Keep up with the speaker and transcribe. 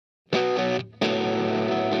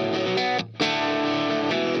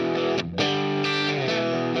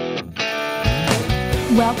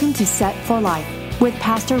Welcome to Set for Life with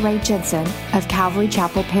Pastor Ray Jensen of Calvary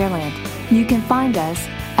Chapel, Pearland. You can find us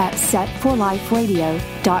at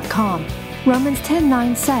setforliferadio.com. Romans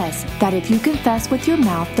 10:9 says that if you confess with your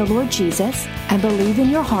mouth the Lord Jesus and believe in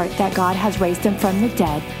your heart that God has raised him from the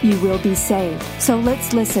dead, you will be saved. So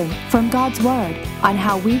let's listen from God's Word on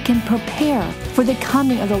how we can prepare for the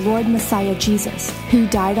coming of the Lord Messiah Jesus, who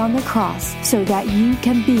died on the cross so that you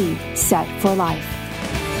can be set for life.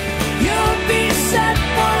 You'll be set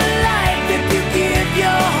for life if you give your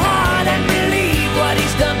heart and believe what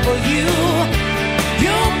he's done for you.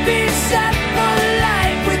 You'll be set for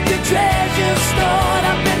life with your treasure stored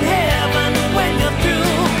up in heaven when you're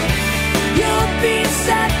through. You'll be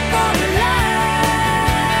set for life.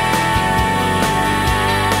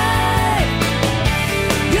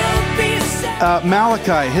 You'll be set.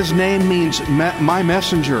 Malachi, his name means my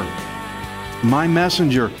messenger. My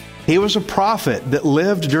messenger. He was a prophet that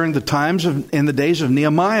lived during in the days of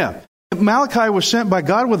Nehemiah. Malachi was sent by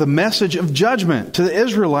God with a message of judgment to the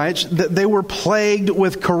Israelites that they were plagued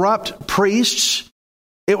with corrupt priests.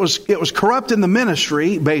 It was corrupt in the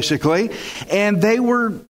ministry, basically, and they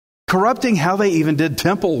were corrupting how they even did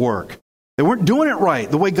temple work. They weren't doing it right,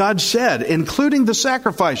 the way God said, including the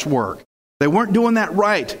sacrifice work. They weren't doing that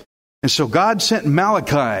right. And so God sent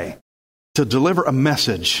Malachi to deliver a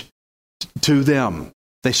message to them.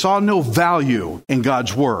 They saw no value in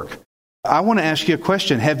God's work. I want to ask you a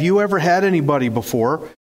question. Have you ever had anybody before?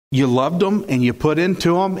 You loved them and you put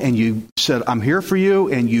into them and you said, I'm here for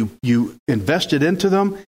you, and you invested into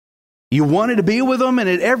them. You wanted to be with them, and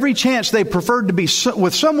at every chance they preferred to be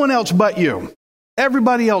with someone else but you.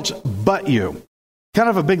 Everybody else but you. Kind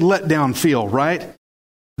of a big letdown feel, right?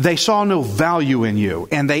 They saw no value in you.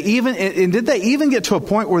 And did they even get to a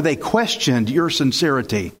point where they questioned your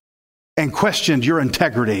sincerity? And questioned your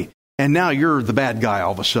integrity, and now you're the bad guy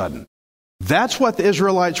all of a sudden. That's what the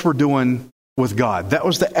Israelites were doing with God. That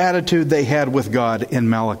was the attitude they had with God in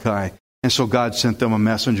Malachi. And so God sent them a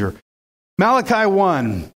messenger. Malachi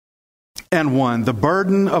 1:1, the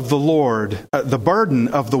burden of the Lord, the burden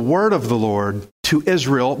of the word of the Lord to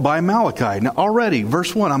Israel by Malachi. Now already,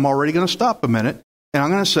 verse 1, I'm already going to stop a minute, and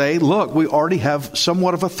I'm going to say, look, we already have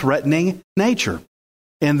somewhat of a threatening nature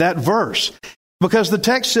in that verse. Because the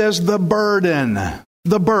text says the burden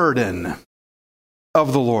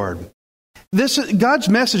of the Lord. God's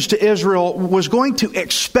message to Israel was going to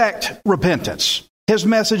expect repentance. His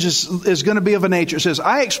message is going to be of a nature. It says,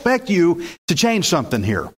 I expect you to change something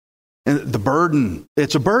here. And the burden,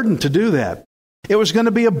 it's a burden to do that. It was going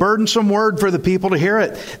to be a burdensome word for the people to hear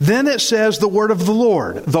it. Then it says the word of the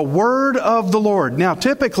Lord. The word of the Lord. Now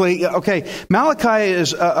typically, Malachi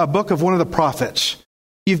is a book of one of the prophets.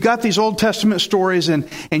 You've got these Old Testament stories and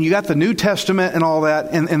you got the New Testament and all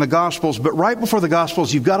that in the Gospels. But right before the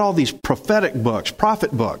Gospels, you've got all these prophetic books,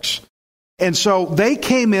 prophet books. And so they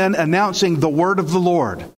came in announcing the word of the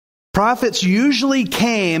Lord. Prophets usually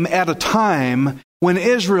came at a time when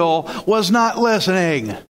Israel was not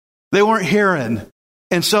listening. They weren't hearing.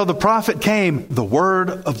 And so the prophet came, the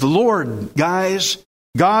word of the Lord, guys.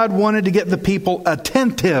 God wanted to get the people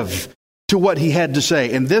attentive to what he had to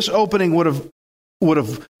say. And this opening would have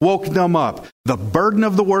woke them up. The burden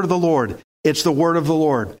of the word of the Lord. It's the word of the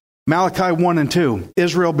Lord. Malachi 1 and 2.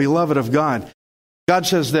 Israel, beloved of God. God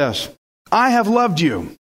says this, I have loved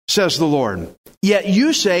you, says the Lord. Yet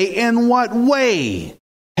you say, in what way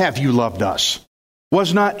have you loved us?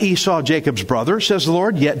 Was not Esau Jacob's brother, says the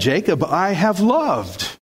Lord? Yet Jacob I have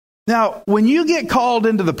loved. Now, when you get called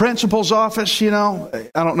into the principal's office, I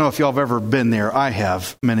don't know if y'all have ever been there. I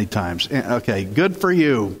have many times. Okay, good for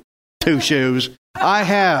you, two shoes. I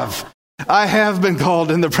have been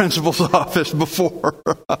called in the principal's office before.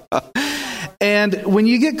 And when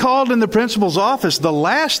you get called in the principal's office, the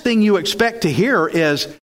last thing you expect to hear is,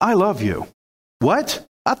 I love you. What?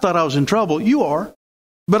 I thought I was in trouble. You are,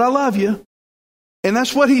 but I love you. And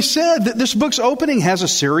that's what he said. That this book's opening has a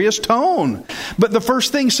serious tone. But the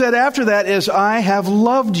first thing said after that is, I have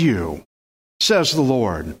loved you, says the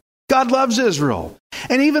Lord. God loves Israel.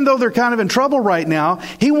 And even though they're kind of in trouble right now,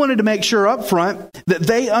 he wanted to make sure up front that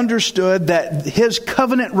they understood that his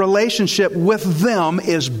covenant relationship with them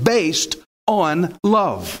is based on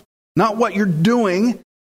love. Not what you're doing,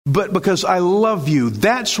 but because I love you.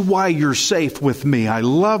 That's why you're safe with me. I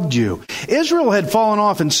loved you. Israel had fallen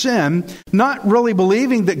off in sin, not really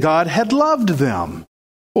believing that God had loved them.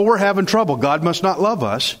 Well, we're having trouble. God must not love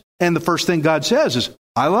us. And the first thing God says is,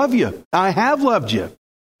 I love you. I have loved you.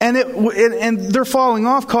 And their falling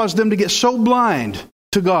off caused them to get so blind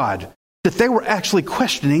to God that they were actually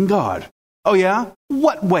questioning God. Oh yeah?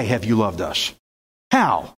 What way have you loved us?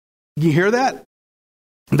 How? You hear that?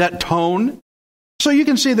 That tone? So you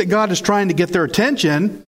can see that God is trying to get their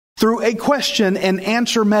attention through a question and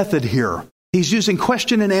answer method here. He's using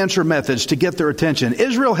question and answer methods to get their attention.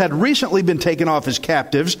 Israel had recently been taken off as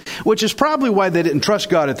captives, which is probably why they didn't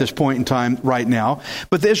trust God at this point in time right now.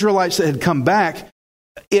 But the Israelites that had come back,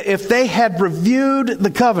 if they had reviewed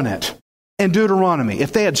the covenant in Deuteronomy,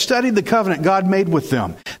 if they had studied the covenant God made with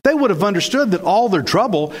them, they would have understood that all their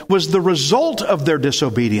trouble was the result of their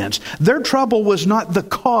disobedience. Their trouble was not the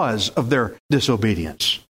cause of their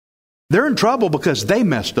disobedience. They're in trouble because they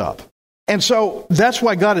messed up. And so that's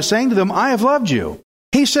why God is saying to them, I have loved you.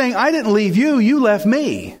 He's saying, I didn't leave you, you left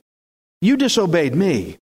me. You disobeyed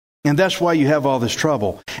me. And that's why you have all this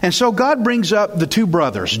trouble. And so God brings up the two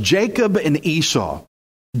brothers, Jacob and Esau.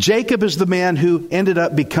 Jacob is the man who ended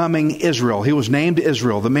up becoming Israel. He was named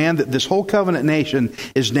Israel, the man that this whole covenant nation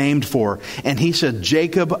is named for. And he said,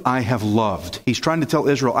 Jacob, I have loved. He's trying to tell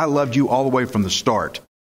Israel, I loved you all the way from the start.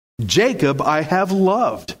 Jacob, I have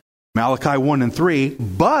loved. Malachi 1 and 3,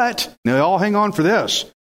 but, now all hang on for this,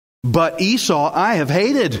 but Esau I have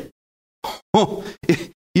hated. Oh,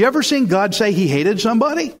 you ever seen God say he hated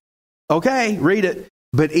somebody? Okay, read it.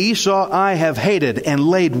 But Esau I have hated and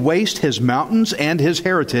laid waste his mountains and his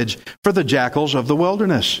heritage for the jackals of the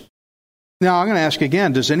wilderness. Now I'm going to ask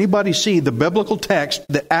again, does anybody see the biblical text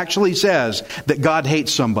that actually says that God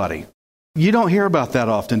hates somebody? You don't hear about that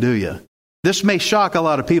often, do you? This may shock a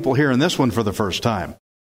lot of people hearing this one for the first time.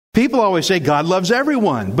 People always say God loves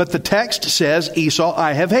everyone, but the text says Esau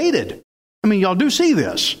I have hated. I mean, y'all do see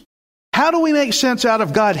this. How do we make sense out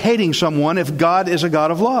of God hating someone if God is a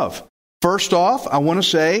God of love? First off, I want to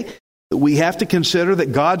say that we have to consider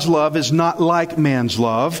that God's love is not like man's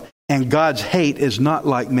love, and God's hate is not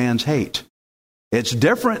like man's hate. It's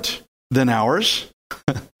different than ours.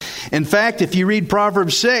 In fact, if you read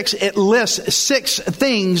Proverbs 6, it lists 6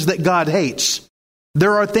 things that God hates.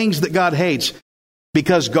 There are things that God hates.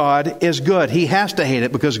 Because God is good. He has to hate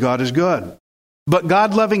it because God is good. But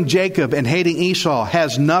God loving Jacob and hating Esau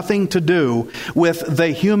has nothing to do with the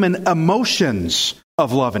human emotions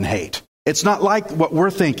of love and hate. It's not like what we're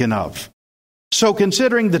thinking of. So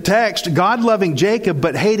considering the text, God loving Jacob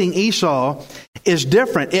but hating Esau is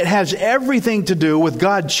different. It has everything to do with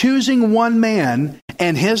God choosing one man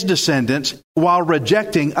and his descendants while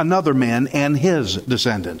rejecting another man and his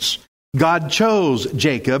descendants. God chose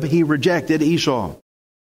Jacob. He rejected Esau.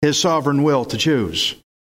 His sovereign will to choose.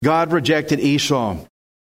 God rejected Esau.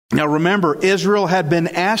 Now remember, Israel had been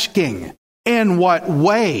asking, in what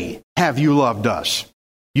way have you loved us?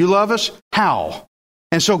 You love us? How?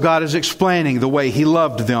 And so God is explaining the way He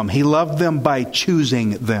loved them. He loved them by choosing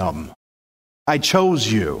them. I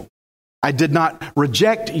chose you. I did not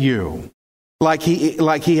reject you like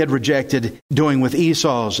he had rejected doing with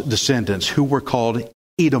Esau's descendants, who were called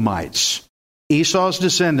Edomites. Esau's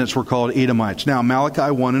descendants were called Edomites. Now, Malachi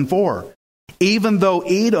 1 and 4. Even though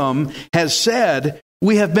Edom has said,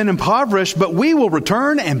 we have been impoverished, but we will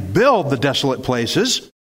return and build the desolate places.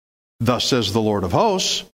 Thus says the Lord of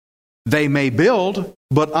hosts, they may build,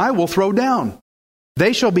 but I will throw down.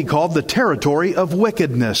 They shall be called the territory of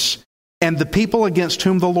wickedness, and the people against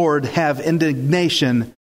whom the Lord have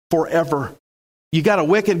indignation forever. You got a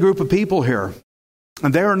wicked group of people here,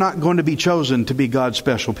 and they are not going to be chosen to be God's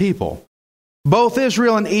special people. Both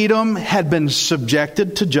Israel and Edom had been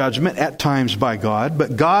subjected to judgment at times by God,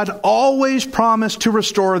 but God always promised to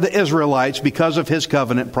restore the Israelites because of His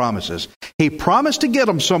covenant promises. He promised to get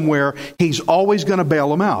them somewhere. He's always going to bail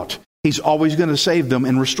them out. He's always going to save them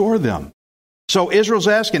and restore them. So Israel's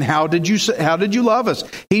asking, how did you love us?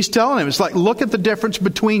 He's telling him, it's like, look at the difference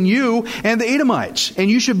between you and the Edomites,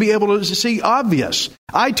 and you should be able to see obvious.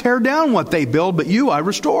 I tear down what they build, but you I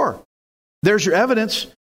restore. There's your evidence.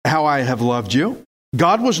 How I have loved you.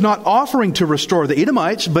 God was not offering to restore the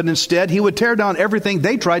Edomites, but instead He would tear down everything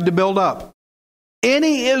they tried to build up.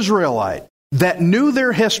 Any Israelite that knew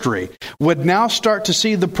their history would now start to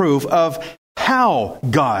see the proof of how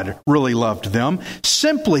God really loved them,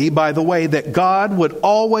 simply by the way that God would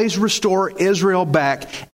always restore Israel back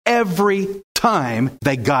every time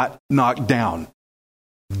they got knocked down.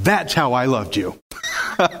 That's how I loved you.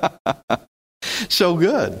 So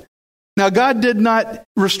good. Now, God did not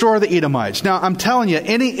restore the Edomites. Now, I'm telling you,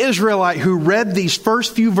 any Israelite who read these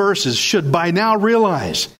first few verses should by now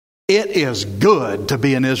realize it is good to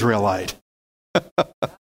be an Israelite.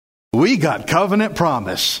 We got covenant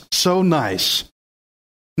promise. So nice.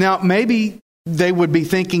 Now, maybe they would be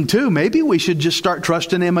thinking too, maybe we should just start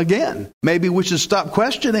trusting Him again. Maybe we should stop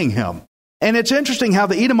questioning Him. And it's interesting how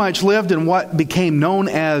the Edomites lived in what became known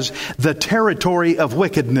as the territory of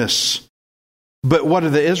wickedness. But what do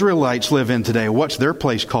the Israelites live in today? What's their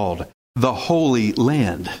place called? The Holy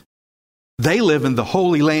Land. They live in the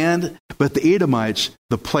Holy Land, but the Edomites,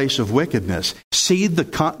 the place of wickedness. See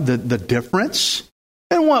the difference?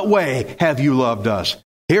 In what way have you loved us?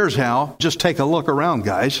 Here's how. Just take a look around,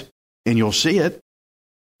 guys, and you'll see it.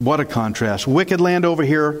 What a contrast. Wicked land over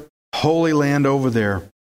here, holy land over there.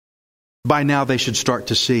 By now they should start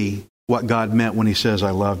to see what God meant when he says,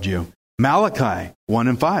 I loved you. Malachi 1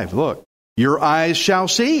 and 5. Look, your eyes shall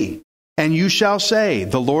see, and you shall say,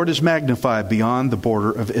 the Lord is magnified beyond the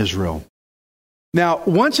border of Israel. Now,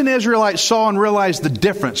 once an Israelite saw and realized the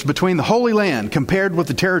difference between the Holy Land compared with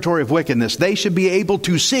the territory of wickedness, they should be able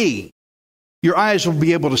to see. Your eyes will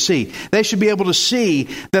be able to see. They should be able to see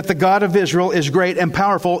that the God of Israel is great and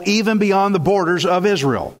powerful even beyond the borders of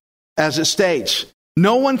Israel. As it states,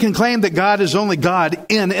 no one can claim that God is only God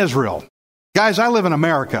in Israel. Guys, I live in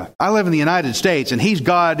America. I live in the United States, and he's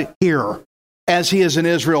God here, as he is in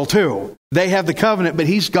Israel too. They have the covenant, but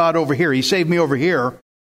he's God over here. He saved me over here.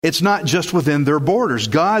 It's not just within their borders.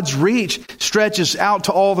 God's reach stretches out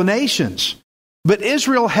to all the nations. But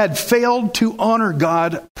Israel had failed to honor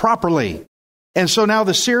God properly. And so now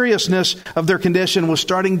the seriousness of their condition was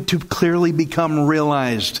starting to clearly become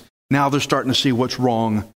realized. Now they're starting to see what's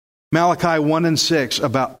wrong. Malachi 1 and 6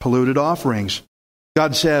 about polluted offerings.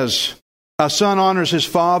 God says, a son honors his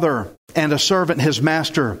father and a servant his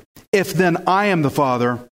master. If then I am the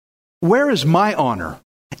father, where is my honor?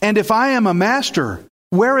 And if I am a master,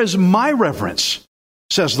 where is my reverence?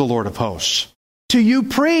 Says the Lord of hosts. To you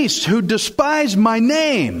priests who despise my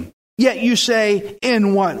name, yet you say,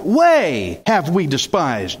 in what way have we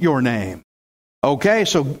despised your name? Okay,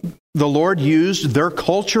 so the Lord used their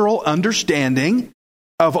cultural understanding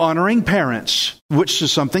of honoring parents, which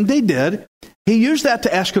is something they did. He used that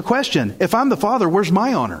to ask a question. If I'm the father, where's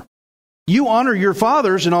my honor? You honor your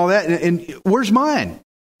fathers and all that, and where's mine?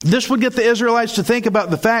 This would get the Israelites to think about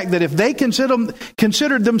the fact that if they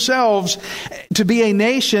considered themselves to be a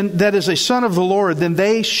nation that is a son of the Lord, then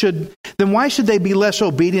why should they be less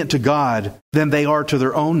obedient to God than they are to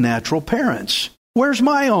their own natural parents? Where's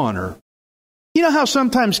my honor? You know how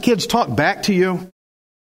sometimes kids talk back to you?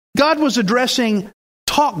 God was addressing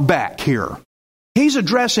talk back here. He's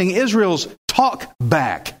addressing Israel's talk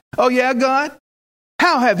back. Oh yeah, God?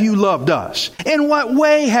 How have you loved us? In what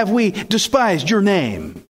way have we despised your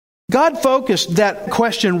name? God focused that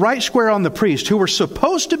question right square on the priests who were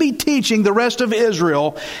supposed to be teaching the rest of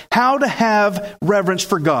Israel how to have reverence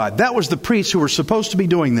for God. That was the priests who were supposed to be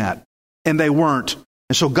doing that, and they weren't.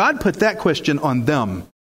 And so God put that question on them.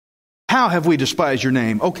 How have we despised your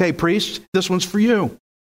name? Okay, priests, this one's for you.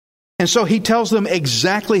 And so he tells them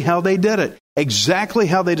exactly how they did it, exactly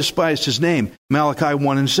how they despised his name. Malachi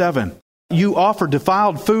 1 and 7. You offer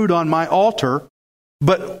defiled food on my altar,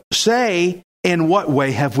 but say, in what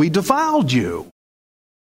way have we defiled you?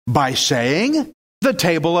 By saying, the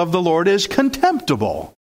table of the Lord is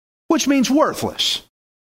contemptible, which means worthless,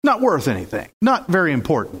 not worth anything, not very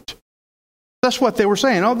important. That's what they were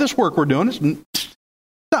saying. Oh, this work we're doing is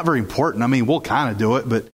not very important. I mean, we'll kind of do it,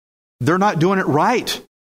 but they're not doing it right.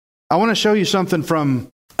 I want to show you something from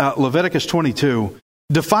Leviticus 22.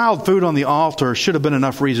 Defiled food on the altar should have been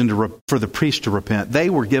enough reason for the priest to repent.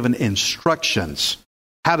 They were given instructions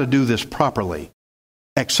how to do this properly.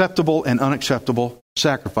 Acceptable and unacceptable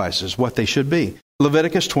sacrifices, what they should be.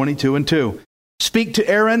 Leviticus 22 and 2. Speak to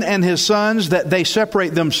Aaron and his sons that they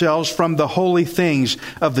separate themselves from the holy things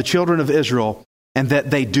of the children of Israel, and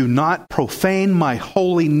that they do not profane my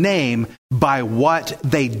holy name by what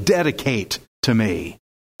they dedicate to me.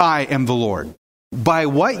 I am the Lord. By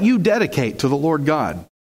what you dedicate to the Lord God.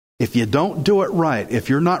 If you don't do it right, if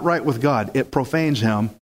you're not right with God, it profanes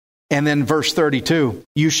him. And then verse 32,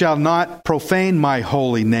 you shall not profane my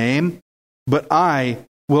holy name, but I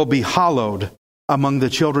will be hallowed among the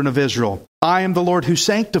children of Israel. I am the Lord who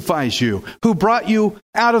sanctifies you, who brought you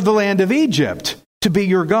out of the land of Egypt to be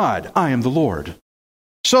your God. I am the Lord.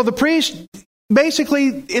 So the priest,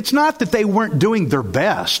 basically, it's not that they weren't doing their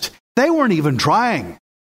best. They weren't even trying.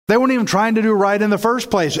 They weren't even trying to do right in the first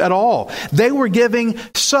place at all. They were giving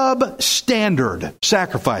substandard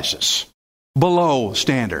sacrifices, below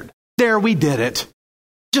standard. There, we did it.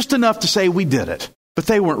 Just enough to say we did it. But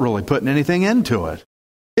they weren't really putting anything into it.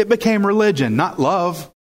 It became religion, not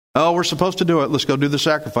love. Oh, we're supposed to do it. Let's go do the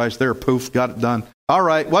sacrifice. There, poof, got it done. All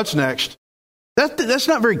right, what's next? That's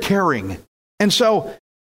not very caring. And so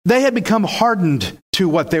they had become hardened to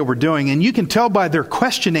what they were doing. And you can tell by their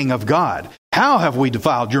questioning of God. How have we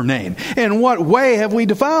defiled your name? In what way have we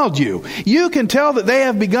defiled you? You can tell that they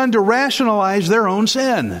have begun to rationalize their own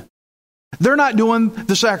sin. They're not doing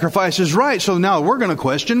the sacrifices right, so now we're going to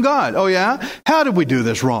question God. Oh yeah? How did we do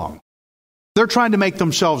this wrong? They're trying to make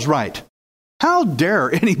themselves right. How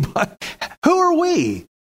dare anybody? Who are we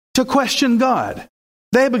to question God?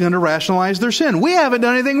 They begun to rationalize their sin. We haven't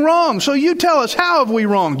done anything wrong, so you tell us, how have we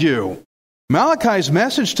wronged you? Malachi's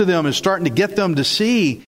message to them is starting to get them to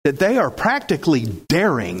see that they are practically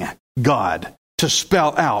daring God to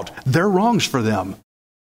spell out their wrongs for them.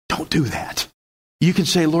 Don't do that. You can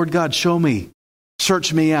say, Lord God, show me,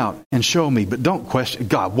 search me out and show me, but don't question,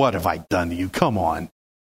 God, what have I done to you? Come on.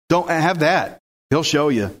 Don't have that. He'll show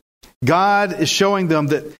you. God is showing them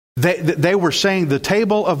that they were saying the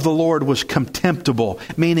table of the Lord was contemptible,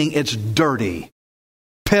 meaning it's dirty,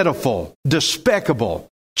 pitiful, despicable,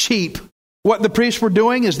 cheap. What the priests were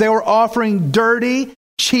doing is they were offering dirty,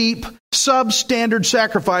 cheap, substandard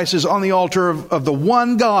sacrifices on the altar of the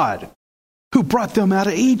one God who brought them out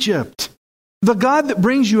of Egypt. The God that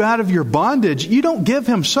brings you out of your bondage, you don't give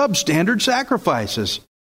him substandard sacrifices.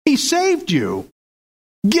 He saved you.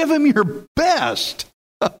 Give him your best.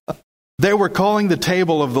 They were calling the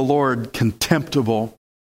table of the Lord contemptible.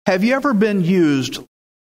 Have you ever been used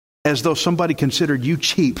as though somebody considered you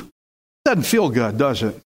cheap? Doesn't feel good, does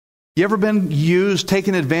it? You ever been used,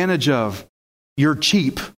 taken advantage of? You're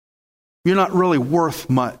cheap. You're not really worth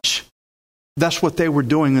much. That's what they were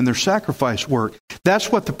doing in their sacrifice work.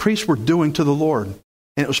 That's what the priests were doing to the Lord.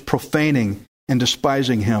 And it was profaning and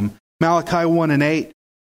despising him. Malachi 1:8.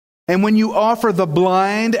 And when you offer the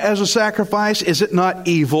blind as a sacrifice, is it not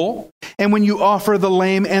evil? And when you offer the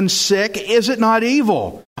lame and sick, is it not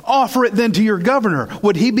evil? Offer it then to your governor.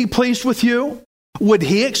 Would he be pleased with you? Would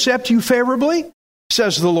he accept you favorably?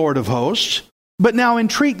 Says the Lord of hosts. But now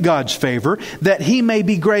entreat God's favor, that he may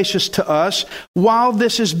be gracious to us while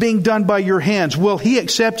this is being done by your hands. Will he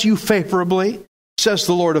accept you favorably? Says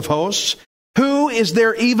the Lord of hosts. Who is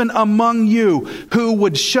there even among you who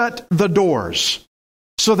would shut the doors,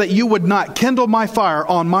 so that you would not kindle my fire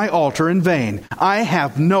on my altar in vain? I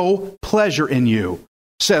have no pleasure in you,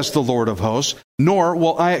 says the Lord of hosts, nor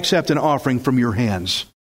will I accept an offering from your hands.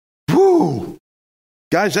 Whew!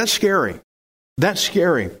 Guys, that's scary. That's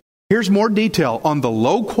scary. Here's more detail on the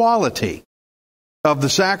low quality of the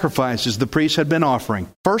sacrifices the priests had been offering.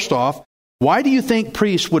 First off, why do you think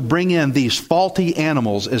priests would bring in these faulty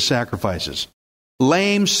animals as sacrifices?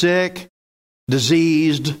 Lame, sick,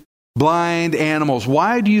 diseased, blind animals.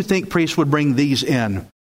 Why do you think priests would bring these in?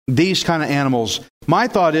 These kind of animals. My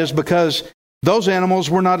thought is because those animals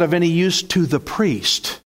were not of any use to the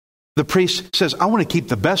priest. The priest says, I want to keep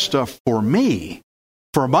the best stuff for me,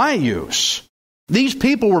 for my use. These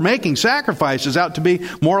people were making sacrifices out to be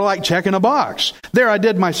more like checking a box. There, I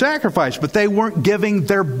did my sacrifice, but they weren't giving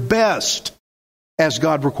their best as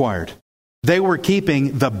God required. They were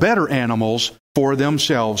keeping the better animals for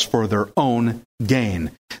themselves, for their own gain.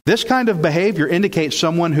 This kind of behavior indicates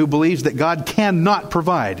someone who believes that God cannot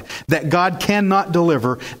provide, that God cannot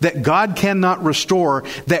deliver, that God cannot restore,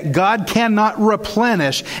 that God cannot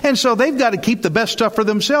replenish. And so they've got to keep the best stuff for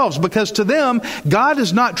themselves, because to them, God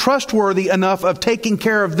is not trustworthy enough of taking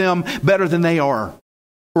care of them better than they are.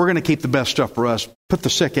 We're going to keep the best stuff for us. Put the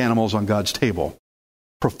sick animals on God's table.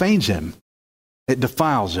 Profanes him. It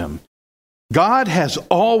defiles him. God has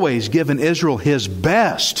always given Israel his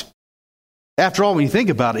best. After all, when you think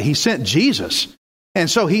about it, he sent Jesus. And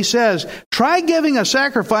so he says, try giving a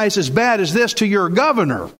sacrifice as bad as this to your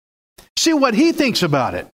governor. See what he thinks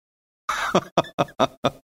about it.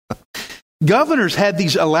 Governors had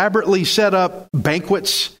these elaborately set up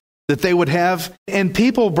banquets that they would have, and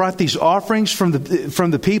people brought these offerings from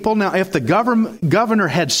the people. Now, if the governor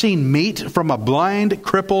had seen meat from a blind,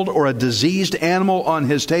 crippled, or a diseased animal on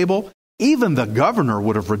his table, even the governor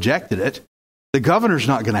would have rejected it. The governor's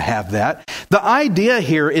not going to have that. The idea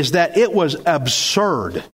here is that it was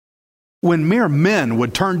absurd. When mere men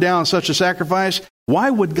would turn down such a sacrifice,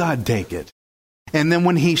 why would God take it? And then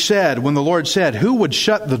when the Lord said, who would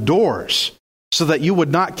shut the doors so that you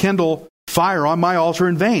would not kindle fire on my altar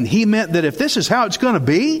in vain? He meant that if this is how it's going to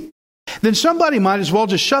be, then somebody might as well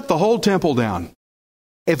just shut the whole temple down.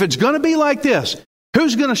 If it's going to be like this,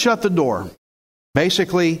 who's going to shut the door?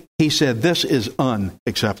 Basically, he said, this is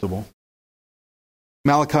unacceptable.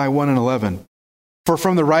 Malachi 1:11. For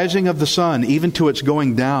from the rising of the sun, even to its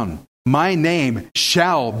going down, my name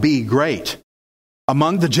shall be great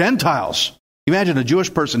among the Gentiles. Imagine a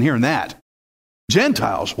Jewish person hearing that.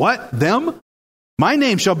 Gentiles, what? Them? My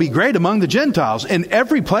name shall be great among the Gentiles. In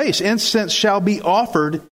every place incense shall be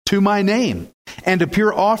offered to my name, and a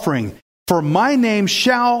pure offering. For my name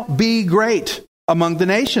shall be great among the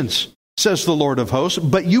nations, says the Lord of hosts,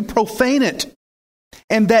 but you profane it.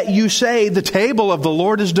 And that you say the table of the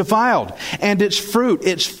Lord is defiled, and its fruit,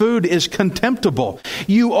 its food is contemptible.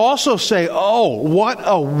 You also say, oh, what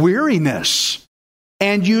a weariness.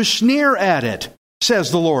 and you sneer at it,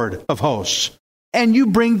 says the Lord of hosts. And you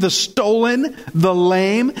bring the stolen, the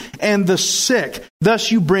lame, and the sick.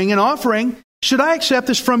 Thus you bring an offering. Should I accept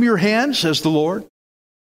this from your hand, says the Lord?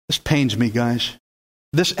 This pains me, guys.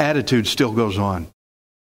 This attitude still goes on.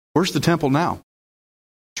 Where's the temple now?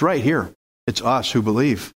 It's right here. It's us who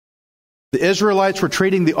believe. The Israelites were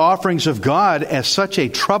treating the offerings of God as such a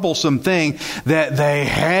troublesome thing that they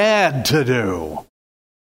had to do.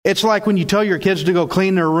 It's like when you tell your kids to go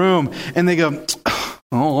clean their room and they go,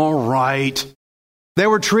 all right. They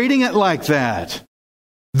were treating it like that.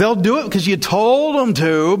 They'll do it because you told them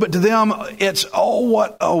to, but to them, it's, oh,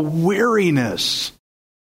 what a weariness.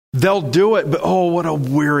 They'll do it, but oh, what a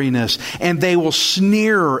weariness. And they will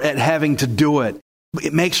sneer at having to do it.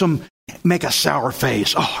 It makes them make a sour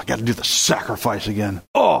face. Oh, I got to do the sacrifice again.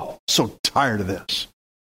 Oh, so tired of this.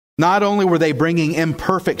 Not only were they bringing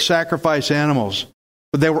imperfect sacrifice animals,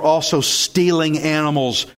 but they were also stealing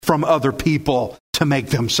animals from other people to make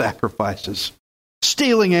them sacrifices.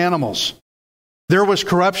 Stealing animals. There was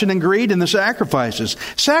corruption and greed in the sacrifices.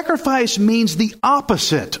 Sacrifice means the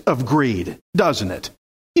opposite of greed, doesn't it?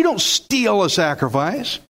 You don't steal a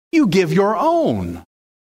sacrifice. You give your own.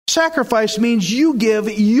 Sacrifice means you give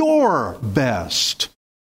your best.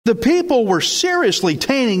 The people were seriously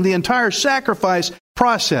tainting the entire sacrifice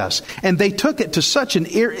process, and they took it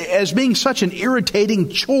to as being such an irritating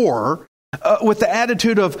chore with the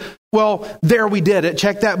attitude of, well, there we did it,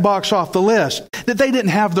 check that box off the list, that they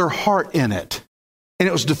didn't have their heart in it, and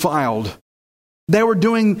it was defiled. They were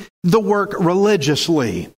doing the work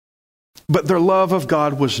religiously, but their love of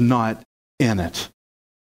God was not in it.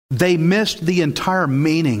 They missed the entire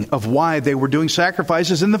meaning of why they were doing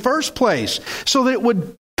sacrifices in the first place, so that it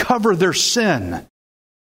would cover their sin,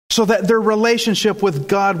 so that their relationship with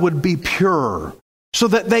God would be pure, so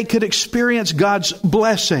that they could experience God's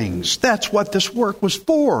blessings. That's what this work was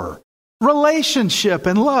for. Relationship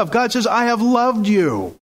and love. God says, I have loved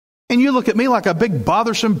you. And you look at me like a big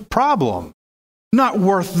bothersome problem. Not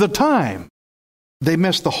worth the time. They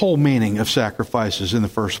missed the whole meaning of sacrifices in the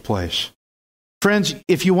first place. Friends,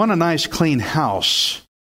 if you want a nice clean house,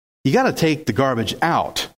 you got to take the garbage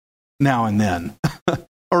out now and then,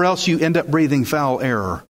 or else you end up breathing foul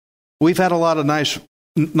air. We've had a lot of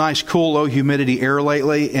nice, cool, low humidity air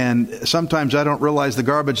lately, and sometimes I don't realize the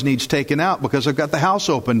garbage needs taken out because I've got the house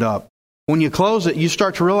opened up. When you close it, you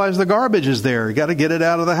start to realize the garbage is there. You got to get it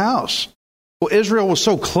out of the house. Well, Israel was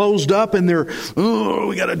so closed up in their,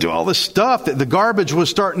 we got to do all this stuff, that the garbage was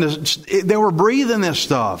starting to, they were breathing this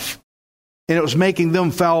stuff, and it was making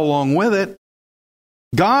them foul along with it.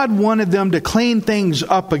 God wanted them to clean things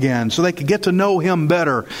up again so they could get to know Him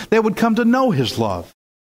better. They would come to know His love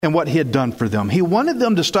and what He had done for them. He wanted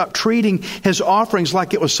them to stop treating His offerings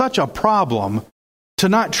like it was such a problem, to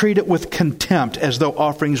not treat it with contempt as though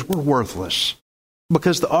offerings were worthless,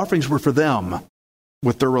 because the offerings were for them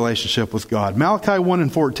with their relationship with God. Malachi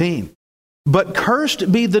 1:14. But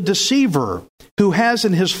cursed be the deceiver who has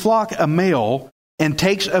in his flock a male and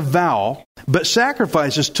takes a vow, but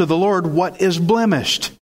sacrifices to the Lord what is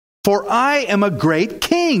blemished. For I am a great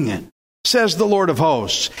king, says the Lord of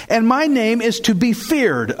hosts, and my name is to be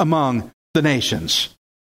feared among the nations.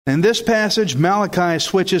 In this passage, Malachi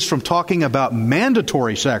switches from talking about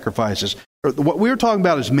mandatory sacrifices. What we were talking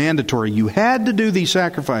about is mandatory. You had to do these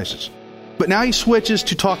sacrifices. But now he switches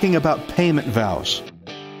to talking about payment vows.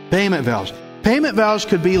 Payment vows. Payment vows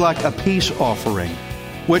could be like a peace offering,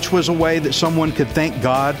 which was a way that someone could thank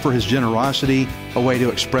God for His generosity, a way to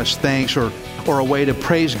express thanks, or a way to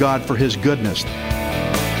praise God for His goodness.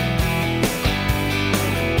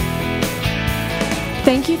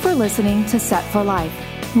 Thank you for listening to Set for Life.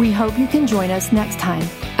 We hope you can join us next time,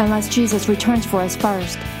 unless Jesus returns for us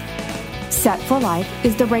first. Set for Life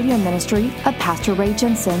is the radio ministry of Pastor Ray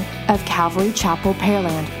Jensen of Calvary Chapel,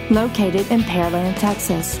 Pearland, located in Pearland,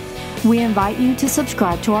 Texas. We invite you to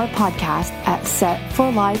subscribe to our podcast at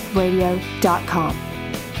setforliferadio.com.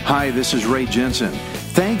 Hi, this is Ray Jensen.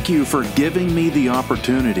 Thank you for giving me the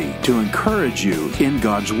opportunity to encourage you in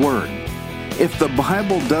God's Word. If the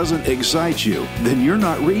Bible doesn't excite you, then you're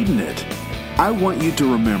not reading it. I want you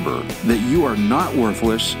to remember that you are not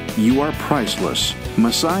worthless, you are priceless.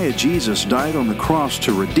 Messiah Jesus died on the cross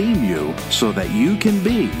to redeem you so that you can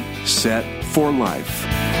be set for life.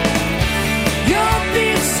 You'll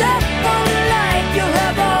be set for life. You'll have